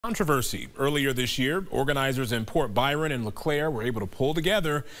Controversy. Earlier this year, organizers in Port Byron and LeClaire were able to pull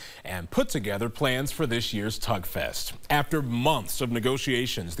together and put together plans for this year's Tug Fest. After months of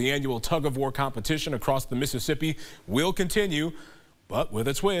negotiations, the annual tug-of-war competition across the Mississippi will continue, but with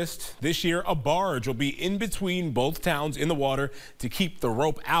a twist. This year, a barge will be in between both towns in the water to keep the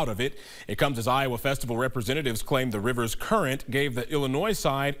rope out of it. It comes as Iowa Festival representatives claim the river's current gave the Illinois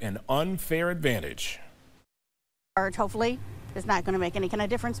side an unfair advantage. Barge, hopefully, is not going to make any kind of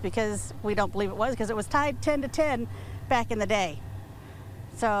difference because we don't believe it was, because it was tied 10 to 10 back in the day.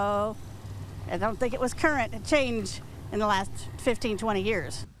 So I don't think it was current. It changed in the last 15, 20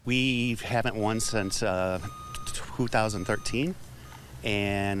 years. We haven't won since 2013,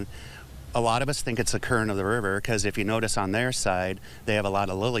 and a lot of us think it's the current of the river because if you notice on their side, they have a lot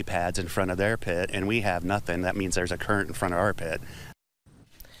of lily pads in front of their pit, and we have nothing. That means there's a current in front of our pit.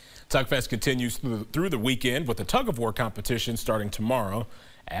 Tug Fest continues through the weekend with the tug-of-war competition starting tomorrow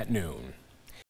at noon.